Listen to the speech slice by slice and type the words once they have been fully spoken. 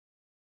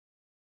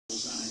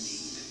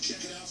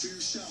for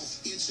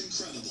yourself. It's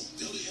incredible.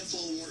 Go to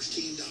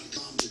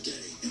InfoWarsTeam.com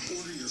today and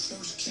order your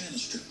first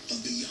canister of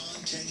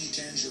Beyond Tangy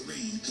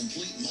Tangerine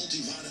Complete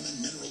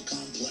Multivitamin Mineral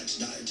Complex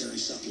Dietary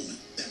Supplement.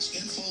 That's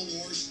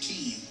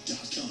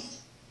InfoWarsTeam.com.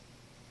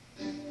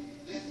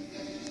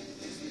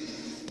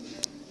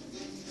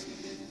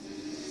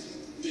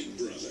 Big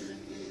Brother,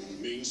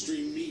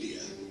 mainstream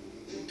media,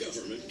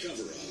 government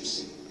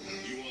cover-ups.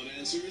 You want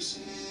answers?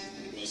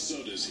 Well,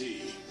 so does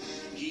he.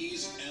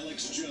 He's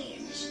Alex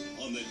Jones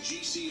on the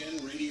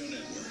GCN Radio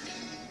Network.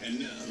 And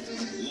now,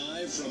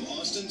 live from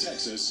Austin,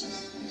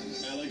 Texas,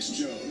 Alex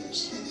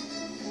Jones.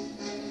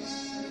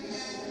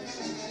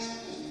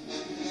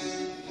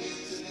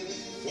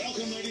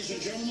 Welcome, ladies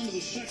and gentlemen, to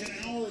the second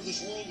hour of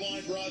this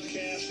worldwide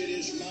broadcast. It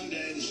is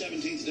Monday, the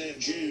 17th day of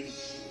June,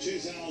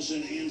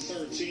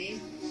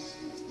 2013.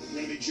 We're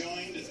going to be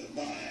joined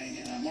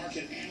by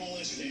market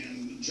analyst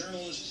and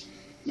journalist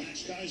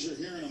Max Kaiser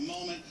here in a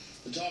moment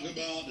to talk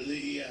about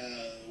the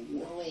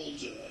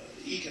world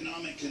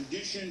economic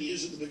condition.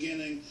 Is at the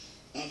beginning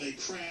of a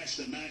crash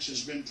that Max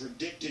has been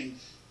predicting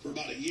for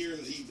about a year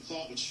that he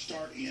thought would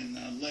start in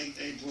late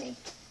April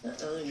or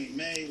early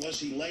May. Was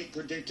he late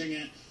predicting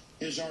it?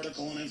 His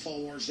article on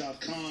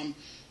Infowars.com,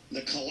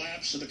 the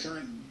collapse of the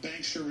current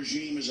bankster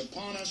regime is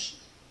upon us.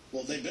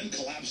 Well, they've been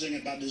collapsing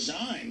it by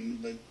design,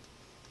 but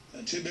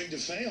too big to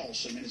fail.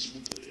 So, I mean,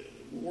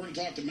 we're going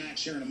to talk to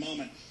Max here in a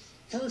moment.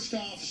 First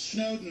off,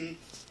 Snowden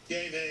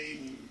gave a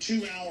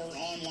 2-hour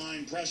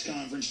online press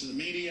conference to the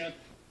media.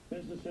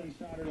 Business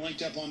Insider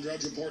linked up on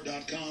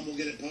DrudgeReport.com. We'll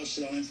get it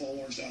posted on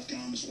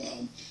Infowars.com as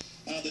well.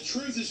 The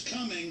truth is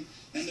coming,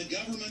 and the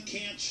government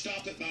can't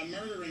stop it by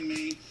murdering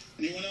me.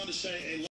 And he went on to say,